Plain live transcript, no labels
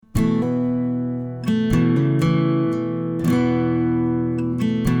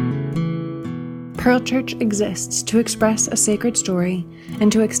Pearl Church exists to express a sacred story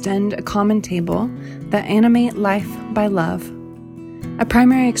and to extend a common table that animate life by love. A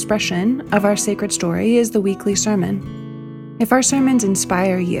primary expression of our sacred story is the weekly sermon. If our sermons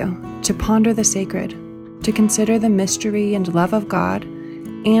inspire you to ponder the sacred, to consider the mystery and love of God,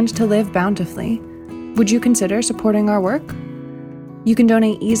 and to live bountifully, would you consider supporting our work? You can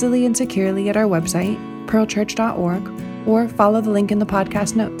donate easily and securely at our website, pearlchurch.org, or follow the link in the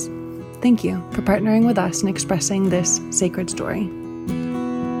podcast notes. Thank you for partnering with us in expressing this sacred story.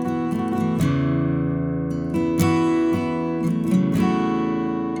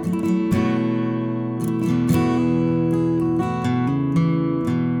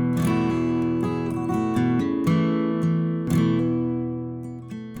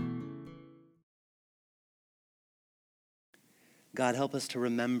 God, help us to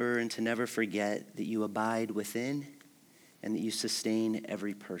remember and to never forget that you abide within and that you sustain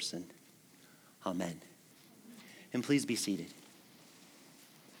every person. Amen. And please be seated.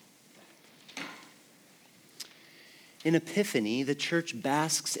 In Epiphany, the church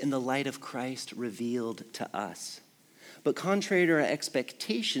basks in the light of Christ revealed to us. But contrary to our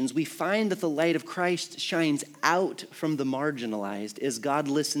expectations, we find that the light of Christ shines out from the marginalized as God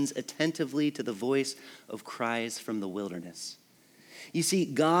listens attentively to the voice of cries from the wilderness. You see,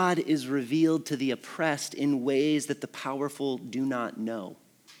 God is revealed to the oppressed in ways that the powerful do not know.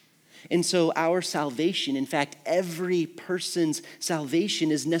 And so our salvation, in fact, every person's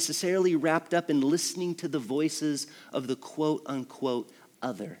salvation is necessarily wrapped up in listening to the voices of the quote-unquote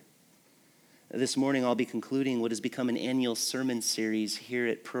other. This morning, I'll be concluding what has become an annual sermon series here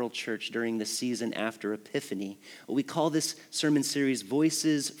at Pearl Church during the season after Epiphany. We call this sermon series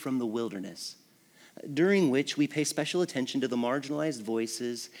Voices from the Wilderness, during which we pay special attention to the marginalized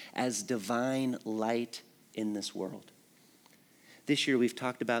voices as divine light in this world. This year we've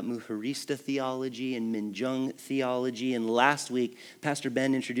talked about Mujerista theology and Minjung theology, and last week Pastor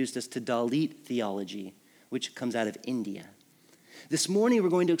Ben introduced us to Dalit theology, which comes out of India. This morning we're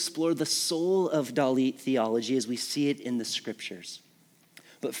going to explore the soul of Dalit theology as we see it in the scriptures.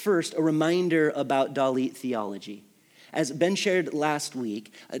 But first, a reminder about Dalit theology. As Ben shared last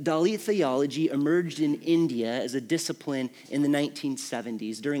week, Dalit theology emerged in India as a discipline in the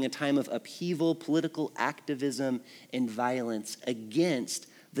 1970s during a time of upheaval, political activism, and violence against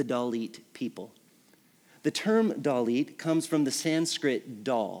the Dalit people. The term Dalit comes from the Sanskrit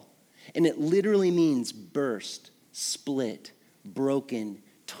dal, and it literally means burst, split, broken,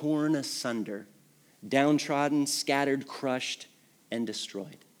 torn asunder, downtrodden, scattered, crushed, and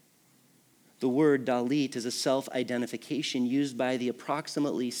destroyed. The word Dalit is a self-identification used by the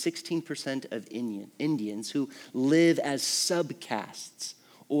approximately 16% of Indians who live as subcastes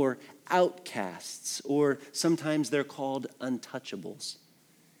or outcasts, or sometimes they're called untouchables.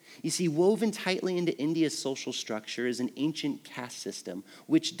 You see, woven tightly into India's social structure is an ancient caste system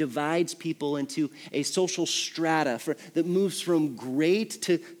which divides people into a social strata that moves from great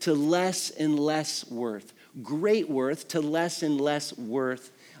to less and less worth, great worth to less and less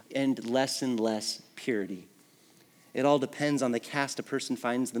worth, and less purity. It all depends on the caste a person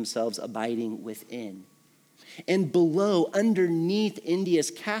finds themselves abiding within. And below, underneath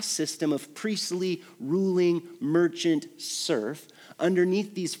India's caste system of priestly, ruling, merchant, serf,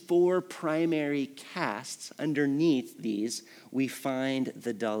 underneath these four primary castes, underneath these, we find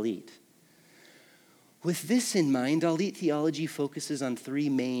the Dalit. With this in mind, Dalit theology focuses on three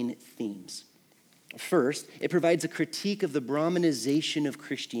main themes. First, it provides a critique of the Brahmanization of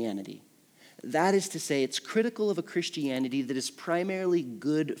Christianity. That is to say, it's critical of a Christianity that is primarily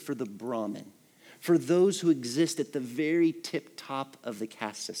good for the Brahmin, for those who exist at the very tip-top of the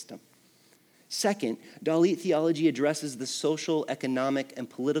caste system. Second, Dalit theology addresses the social, economic, and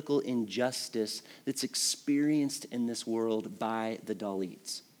political injustice that's experienced in this world by the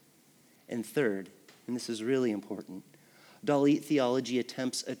Dalits. And third, and this is really important, Dalit theology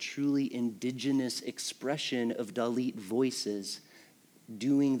attempts a truly indigenous expression of Dalit voices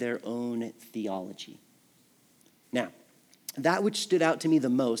doing their own theology. Now, that which stood out to me the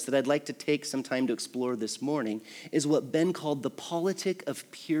most that I'd like to take some time to explore this morning is what Ben called the politic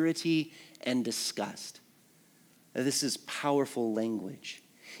of purity and disgust. Now, this is powerful language.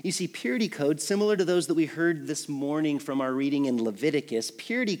 You see, purity codes, similar to those that we heard this morning from our reading in Leviticus,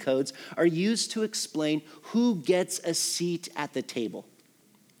 purity codes are used to explain who gets a seat at the table.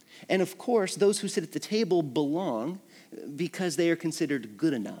 And of course, those who sit at the table belong because they are considered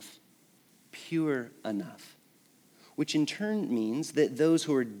good enough, pure enough, which in turn means that those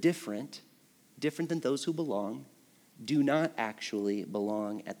who are different than those who belong, do not actually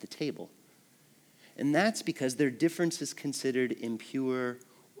belong at the table. And that's because their difference is considered impure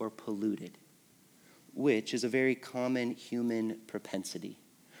or polluted. which is a very common human propensity,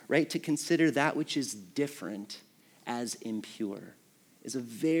 right? To consider that which is different as impure is a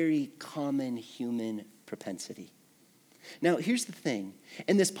very common human propensity. Now, here's the thing.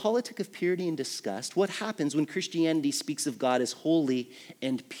 In this politic of purity and disgust, what happens when Christianity speaks of God as holy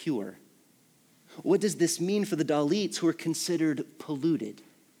and pure? What does this mean for the Dalits who are considered polluted?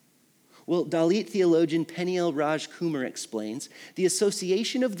 Well, Dalit theologian Peniel Raj Kumar explains, the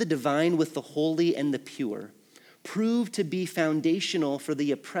association of the divine with the holy and the pure proved to be foundational for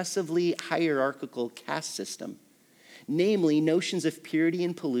the oppressively hierarchical caste system, namely notions of purity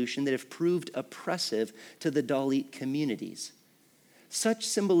and pollution that have proved oppressive to the Dalit communities. Such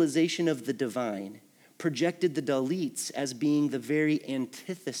symbolization of the divine projected the Dalits as being the very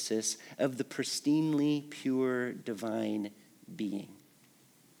antithesis of the pristinely pure divine being.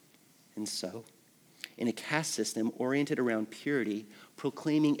 And so, in a caste system oriented around purity,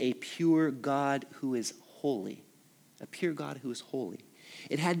 proclaiming a pure God who is holy, a pure God who is holy,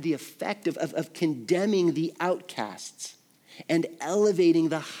 it had the effect of condemning the outcasts and elevating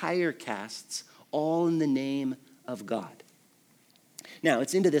the higher castes, all in the name of God. Now,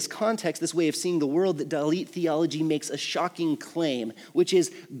 it's into this context, this way of seeing the world, that Dalit theology makes a shocking claim, which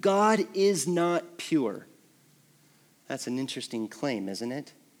is God is not pure. That's an interesting claim, isn't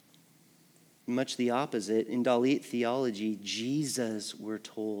it? Much the opposite. In Dalit theology, Jesus, we're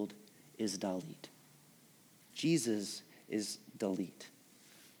told, is Dalit. Jesus is Dalit.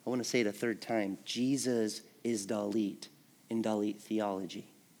 I want to say it a third time. Jesus is Dalit in Dalit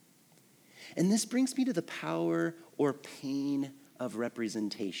theology. And this brings me to the power or pain of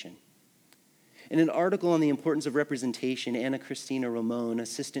representation. In an article on the importance of representation, Anna Cristina Ramon,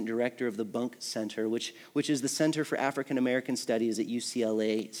 assistant director of the Bunk Center, which is the Center for African American Studies at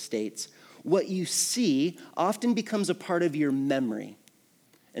UCLA, states, what you see often becomes a part of your memory,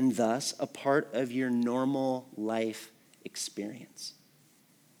 and thus a part of your normal life experience.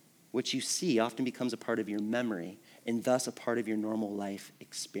 What you see often becomes a part of your memory, and thus a part of your normal life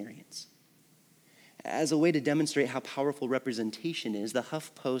experience. As a way to demonstrate how powerful representation is, the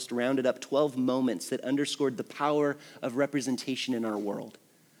HuffPost rounded up 12 moments that underscored the power of representation in our world.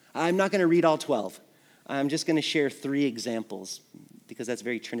 I'm not going to read all 12. I'm just going to share 3 examples because that's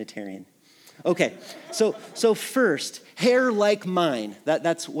very Trinitarian. Okay, so first, hair like mine.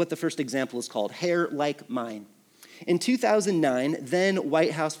 That's what the first example is called, hair like mine. In 2009, then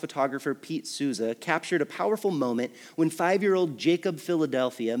White House photographer Pete Souza captured a powerful moment when 5-year-old Jacob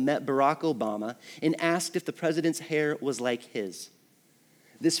Philadelphia met Barack Obama and asked if the president's hair was like his.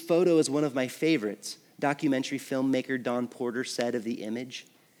 This photo is one of my favorites, documentary filmmaker Don Porter said of the image.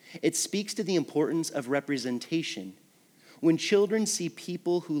 It speaks to the importance of representation. When children see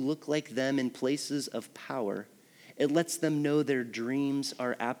people who look like them in places of power, it lets them know their dreams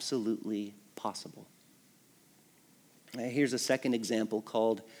are absolutely possible. Here's a second example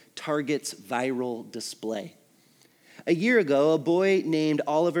called Target's viral display. A year ago, a boy named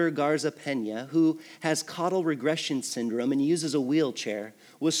Oliver Garza Pena, who has caudal regression syndrome and uses a wheelchair,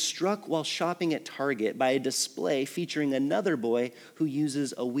 was struck while shopping at Target by a display featuring another boy who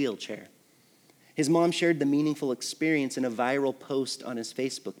uses a wheelchair. His mom shared the meaningful experience in a viral post on his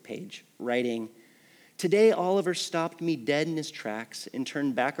Facebook page, writing, "Today, Oliver stopped me dead in his tracks and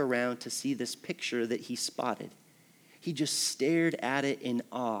turned back around to see this picture that he spotted. He just stared at it in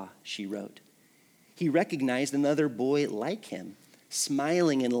awe," she wrote. He recognized another boy like him,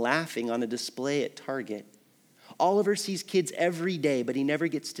 smiling and laughing on a display at Target. Oliver sees kids every day, but he never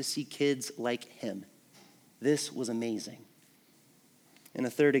gets to see kids like him. This was amazing. And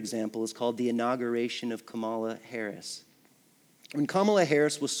a third example is called the inauguration of Kamala Harris. When Kamala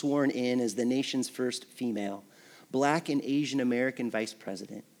Harris was sworn in as the nation's first female, Black and Asian American vice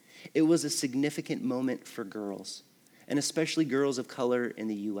president, it was a significant moment for girls, and especially girls of color in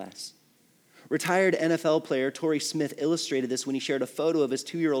the U.S. Retired NFL player Torrey Smith illustrated this when he shared a photo of his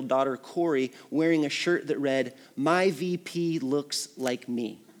 2-year-old daughter, Corey, wearing a shirt that read, "My VP looks like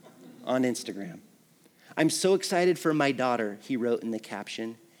me," on Instagram. "I'm so excited for my daughter," he wrote in the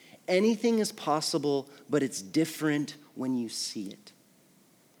caption. "Anything is possible, but it's different when you see it."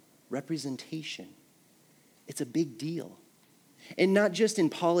 Representation. It's a big deal. And not just in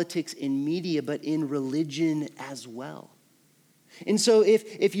politics, in media, but in religion as well. And so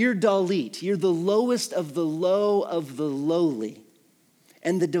if you're Dalit, you're the lowest of the low of the lowly,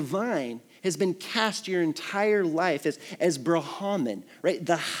 and the divine has been cast your entire life as Brahman, right?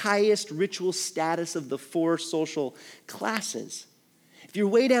 The highest ritual status of the 4 social classes. If you're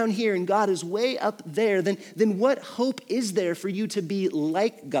way down here and God is way up there, then what hope is there for you to be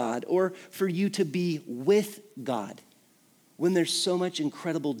like God or for you to be with God? when there's so much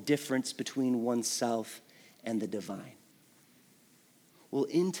incredible difference between oneself and the divine? Well,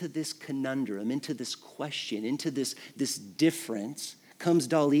 into this conundrum, into this question, into this difference comes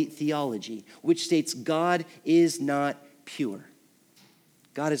Dalit theology, which states God is not pure.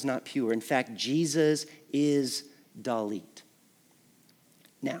 God is not pure. In fact, Jesus is Dalit.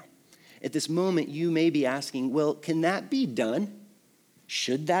 Now, at this moment, you may be asking, well, can that be done?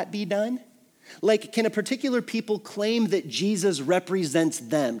 Should that be done? Like, can a particular people claim that Jesus represents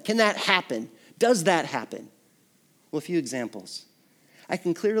them? Can that happen? Does that happen? Well, a few examples. I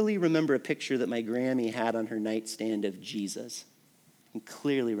can clearly remember a picture that my Grammy had on her nightstand of Jesus. I can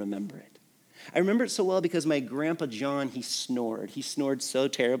clearly remember it. I remember it so well because my Grandpa John, he snored. He snored so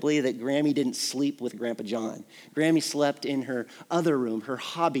terribly that Grammy didn't sleep with Grandpa John. Grammy slept in her other room, her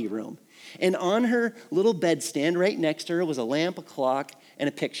hobby room. And on her little bedstand right next to her was a lamp, a clock, and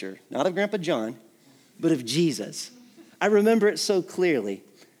a picture. Not of Grandpa John, but of Jesus. I remember it so clearly.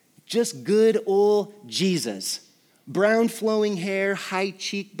 Just good old Jesus. Brown flowing hair, high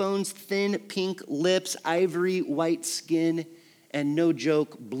cheekbones, thin pink lips, ivory white skin, and no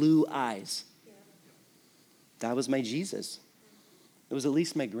joke, blue eyes. That was my Jesus. It was at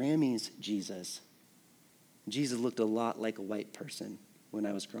least my Grammy's Jesus. Jesus looked a lot like a white person when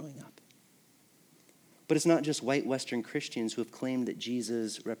I was growing up. But it's not just white Western Christians who have claimed that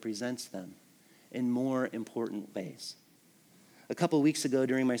Jesus represents them in more important ways. A couple weeks ago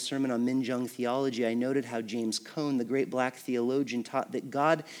during my sermon on Minjung theology, I noted how James Cone, the great black theologian, taught that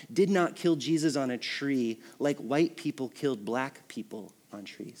God did not kill Jesus on a tree like white people killed black people on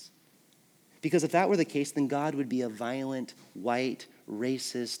trees. Because if that were the case, then God would be a violent, white,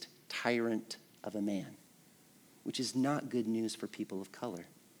 racist tyrant of a man, which is not good news for people of color.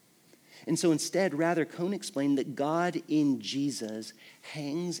 And so instead, rather, Cone explained that God in Jesus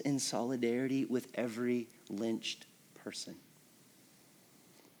hangs in solidarity with every lynched person.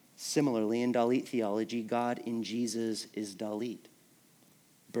 Similarly, in Dalit theology, God in Jesus is Dalit.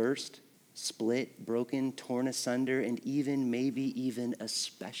 Burst, split, broken, torn asunder, and maybe even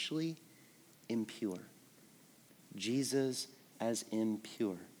especially impure. Jesus as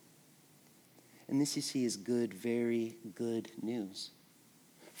impure. And this, you see, is good, very good news.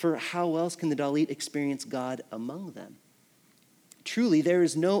 For how else can the Dalit experience God among them? Truly, there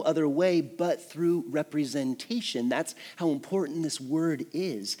is no other way but through representation. That's how important this word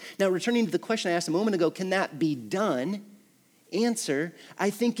is. Now, returning to the question I asked a moment ago, can that be done? Answer,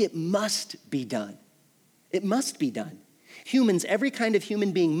 I think it must be done. It must be done. Humans, every kind of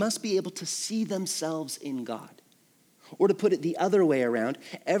human being must be able to see themselves in God. Or to put it the other way around,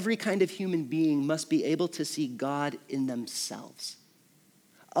 every kind of human being must be able to see God in themselves.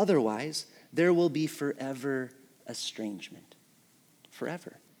 Otherwise, there will be forever estrangement.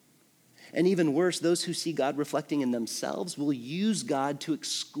 Forever. And even worse, those who see God reflecting in themselves will use God to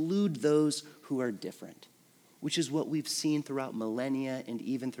exclude those who are different, which is what we've seen throughout millennia and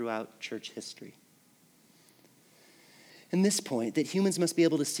even throughout church history. And this point, that humans must be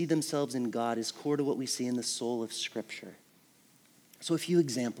able to see themselves in God, is core to what we see in the soul of Scripture. So a few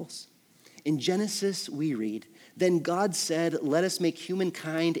examples. In Genesis, we read, "Then God said, 'Let us make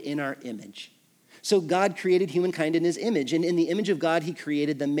humankind in our image.' So God created humankind in his image, and in the image of God, he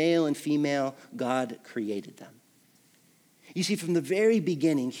created them, male and female, God created them." You see, from the very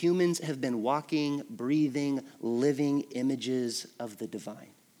beginning, humans have been walking, breathing, living images of the divine.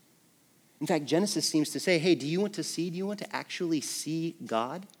 In fact, Genesis seems to say, hey, do you want to actually see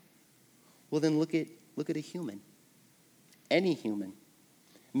God? Well, then look at a human. Any human.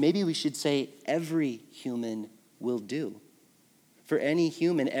 Maybe we should say every human will do. For any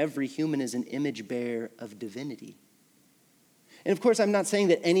human, every human is an image bearer of divinity. And of course, I'm not saying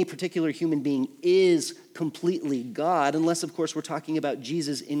that any particular human being is completely God, unless, of course, we're talking about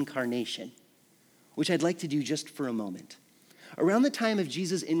Jesus' incarnation, which I'd like to do just for a moment. Around the time of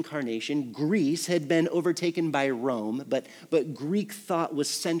Jesus' incarnation, Greece had been overtaken by Rome, but Greek thought was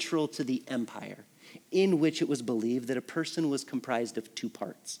central to the empire, in which it was believed that a person was comprised of two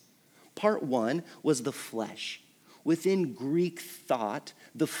parts. Part one was the flesh. Within Greek thought,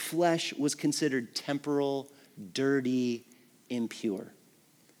 the flesh was considered temporal, dirty, impure.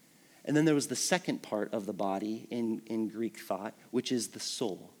 And then there was the second part of the body in Greek thought, which is the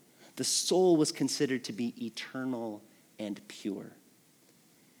soul. The soul was considered to be eternal and pure.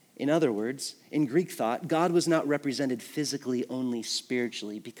 In other words, in Greek thought, God was not represented physically, only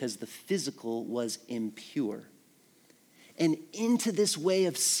spiritually, because the physical was impure. And into this way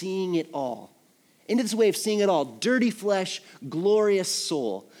of seeing it all, dirty flesh, glorious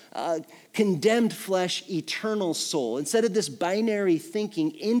soul, condemned flesh, eternal soul. Instead of this binary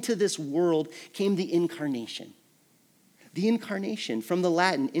thinking, into this world came the incarnation. The incarnation, from the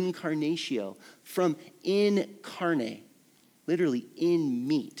Latin incarnatio, from in carne, literally in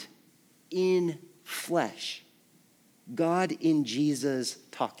meat, in flesh. God in Jesus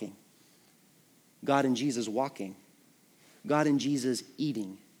talking. God in Jesus walking. God in Jesus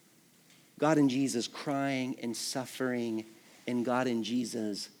eating. God in Jesus crying and suffering, and God in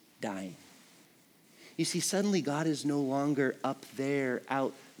Jesus dying. You see, suddenly God is no longer up there,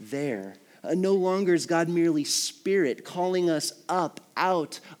 out there. No longer is God merely spirit calling us up,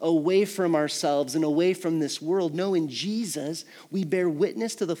 out, away from ourselves and away from this world. No, in Jesus, we bear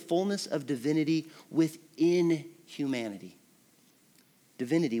witness to the fullness of divinity within humanity.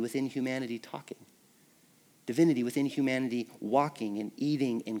 Divinity within humanity talking. Divinity within humanity walking and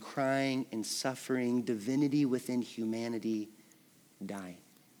eating and crying and suffering. Divinity within humanity dying.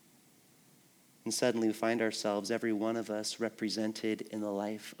 And suddenly we find ourselves, every one of us, represented in the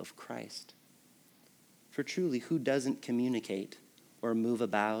life of Christ. For truly, who doesn't communicate or move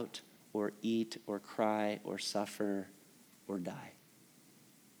about or eat or cry or suffer or die?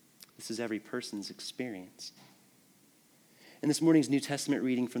 This is every person's experience. In this morning's New Testament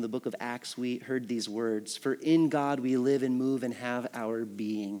reading from the book of Acts, we heard these words, "For in God we live and move and have our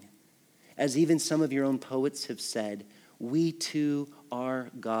being. As even some of your own poets have said, we too are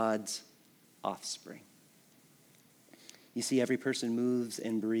God's offspring." You see, every person moves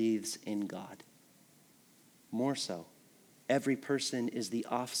and breathes in God. More so, every person is the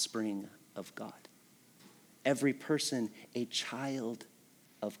offspring of God. Every person a child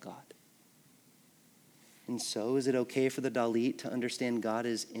of God. And so, is it okay for the Dalit to understand God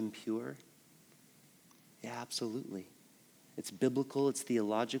as impure? Yeah, absolutely. It's biblical, it's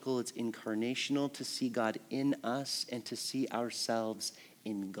theological, it's incarnational to see God in us and to see ourselves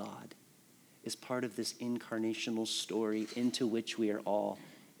in God is part of this incarnational story into which we are all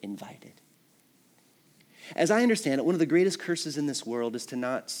invited. As I understand it, one of the greatest curses in this world is to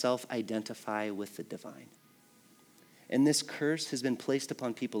not self-identify with the divine. And this curse has been placed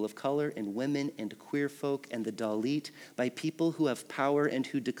upon people of color and women and queer folk and the Dalit by people who have power and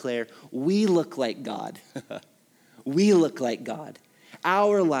who declare, we look like God. We look like God.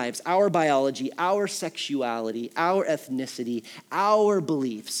 Our lives, our biology, our sexuality, our ethnicity, our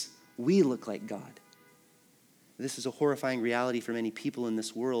beliefs, we look like God. This is a horrifying reality for many people in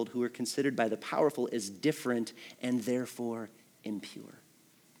this world who are considered by the powerful as different and therefore impure.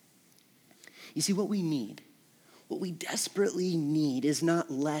 You see, what we desperately need is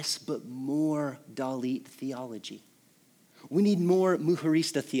not less but more Dalit theology. We need more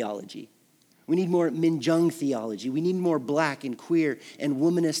Mujerista theology. We need more Minjung theology. We need more black and queer and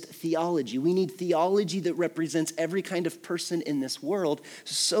womanist theology. We need theology that represents every kind of person in this world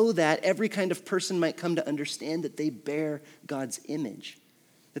so that every kind of person might come to understand that they bear God's image,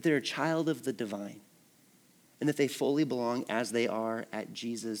 that they're a child of the divine, and that they fully belong as they are at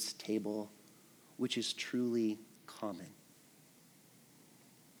Jesus' table, which is truly common.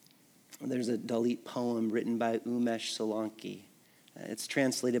 There's a Dalit poem written by Umesh Solanki. It's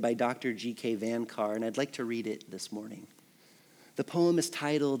translated by Dr. G.K. Vankar, and I'd like to read it this morning. The poem is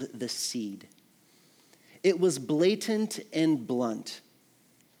titled "The Seed." It was blatant and blunt.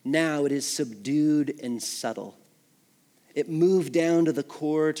 Now it is subdued and subtle. It moved down to the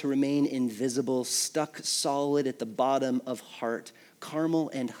core to remain invisible, stuck solid at the bottom of heart, caramel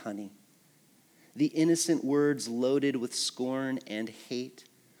and honey. The innocent words loaded with scorn and hate.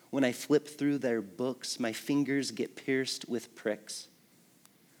 When I flip through their books, my fingers get pierced with pricks.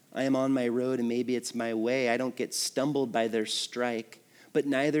 I am on my road and maybe it's my way. I don't get stumbled by their strike, but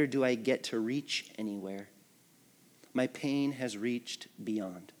neither do I get to reach anywhere. My pain has reached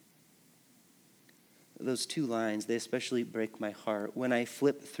beyond. Those two lines, they especially break my heart. When I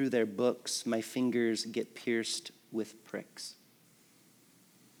flip through their books, my fingers get pierced with pricks.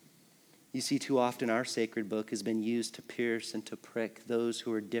 You see, too often our sacred book has been used to pierce and to prick those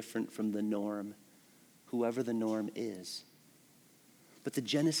who are different from the norm, whoever the norm is. But the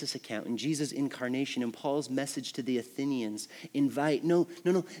Genesis account and Jesus' incarnation and Paul's message to the Athenians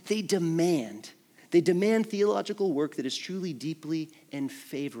they demand theological work that is truly deeply and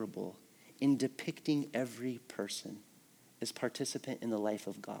favorable in depicting every person as participant in the life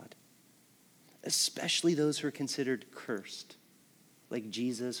of God, especially those who are considered cursed, like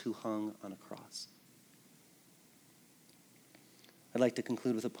Jesus who hung on a cross. I'd like to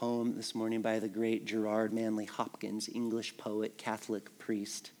conclude with a poem this morning by the great Gerard Manley Hopkins, English poet, Catholic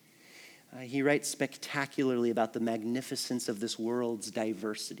priest. He writes spectacularly about the magnificence of this world's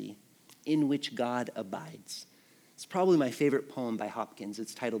diversity in which God abides. It's probably my favorite poem by Hopkins.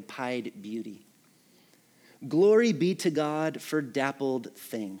 It's titled Pied Beauty. Glory be to God for dappled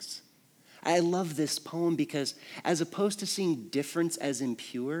things, I love this poem because as opposed to seeing difference as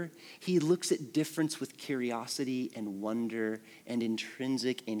impure, he looks at difference with curiosity and wonder and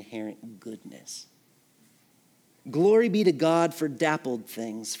intrinsic inherent goodness. Glory be to God for dappled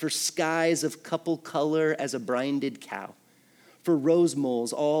things, for skies of couple color as a brinded cow, for rose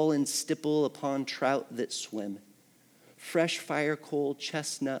moles all in stipple upon trout that swim, fresh fire coal,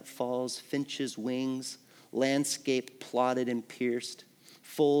 chestnut falls, finches' wings, landscape plotted and pierced,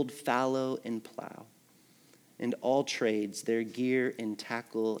 fold, fallow, and plow, and all trades, their gear and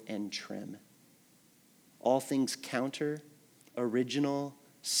tackle and trim. All things counter, original,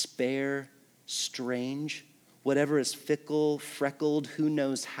 spare, strange, whatever is fickle, freckled, who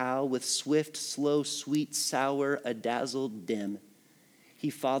knows how, with swift, slow, sweet, sour, a dazzled dim. He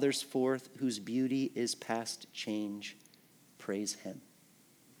fathers forth whose beauty is past change. Praise him.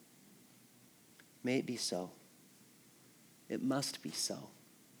 May it be so. It must be so.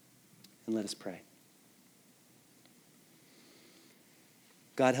 And let us pray.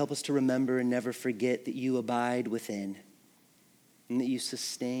 God, help us to remember and never forget that you abide within and that you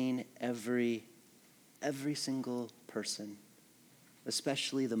sustain every single person,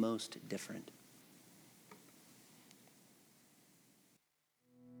 especially the most different.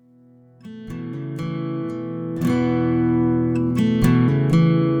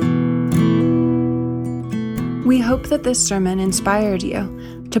 We hope that this sermon inspired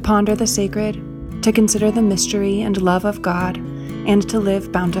you to ponder the sacred, to consider the mystery and love of God, and to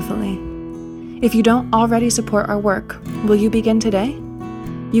live bountifully. If you don't already support our work, will you begin today?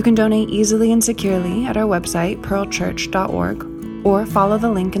 You can donate easily and securely at our website, pearlchurch.org, or follow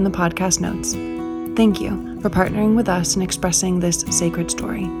the link in the podcast notes. Thank you for partnering with us in expressing this sacred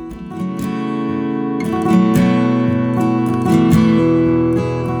story.